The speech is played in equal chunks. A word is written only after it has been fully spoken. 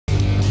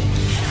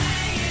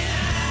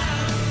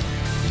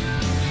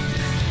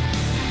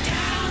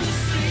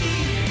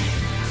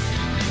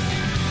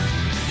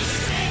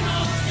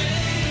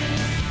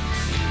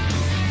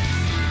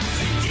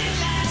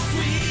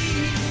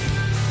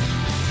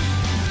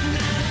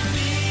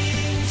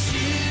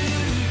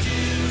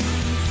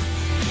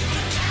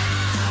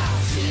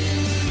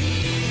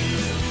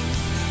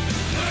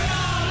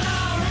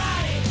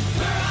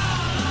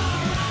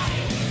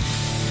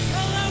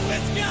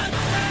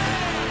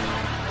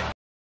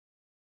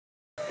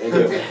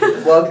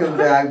Welcome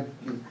back,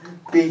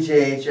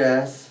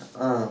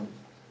 BJHS.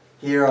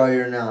 Here are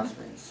your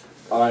announcements.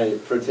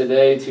 Alright, for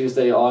today,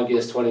 Tuesday,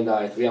 August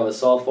 29th, we have a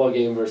softball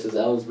game versus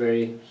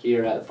Ellensbury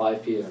here at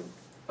 5 p.m.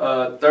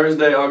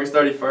 Thursday, August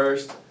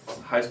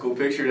 31st, high school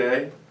picture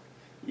day,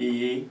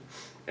 yee.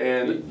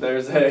 And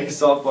there's a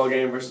softball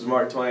game versus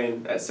Mark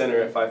Twain at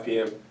Center at 5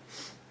 p.m.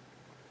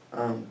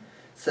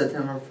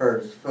 September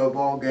 1st,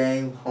 football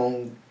game,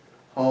 home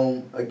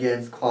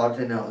against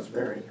Carlton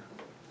Ellsbury.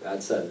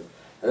 At 7.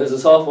 And there's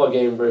a softball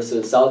game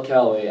versus South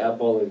Callaway at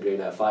Bowling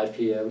Green at 5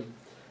 p.m.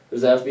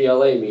 There's an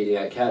FBLA meeting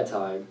at cat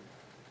time.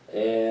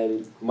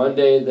 And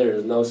Monday,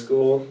 there's no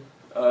school.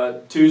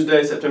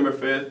 Tuesday, September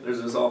 5th, there's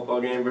a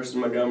softball game versus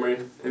Montgomery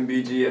in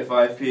BG at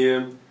 5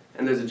 p.m.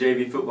 And there's a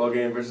JV football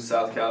game versus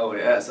South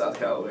Callaway at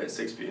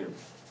 6 p.m.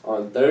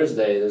 On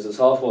Thursday, there's a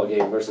softball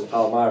game versus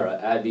Palmyra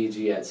at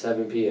BG at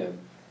 7 p.m.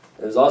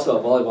 There's also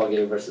a volleyball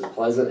game versus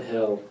Pleasant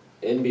Hill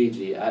in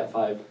BG at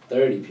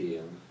 5:30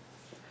 p.m.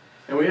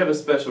 And we have a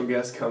special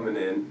guest coming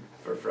in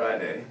for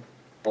Friday.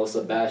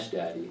 Also Bash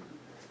Daddy.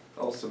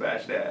 Also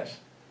Bash Dash.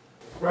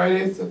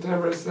 Friday,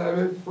 September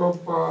 7th,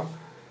 football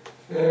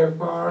and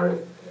bar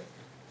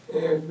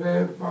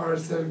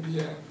 7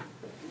 p.m.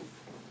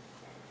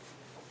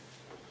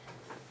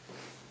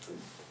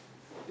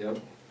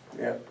 Yep.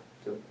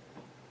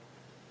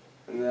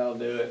 And that'll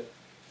do it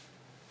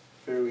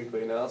for your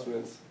weekly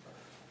announcements.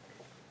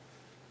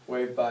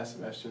 Wave bye,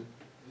 Sebastian.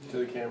 To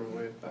the camera,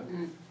 wave bye.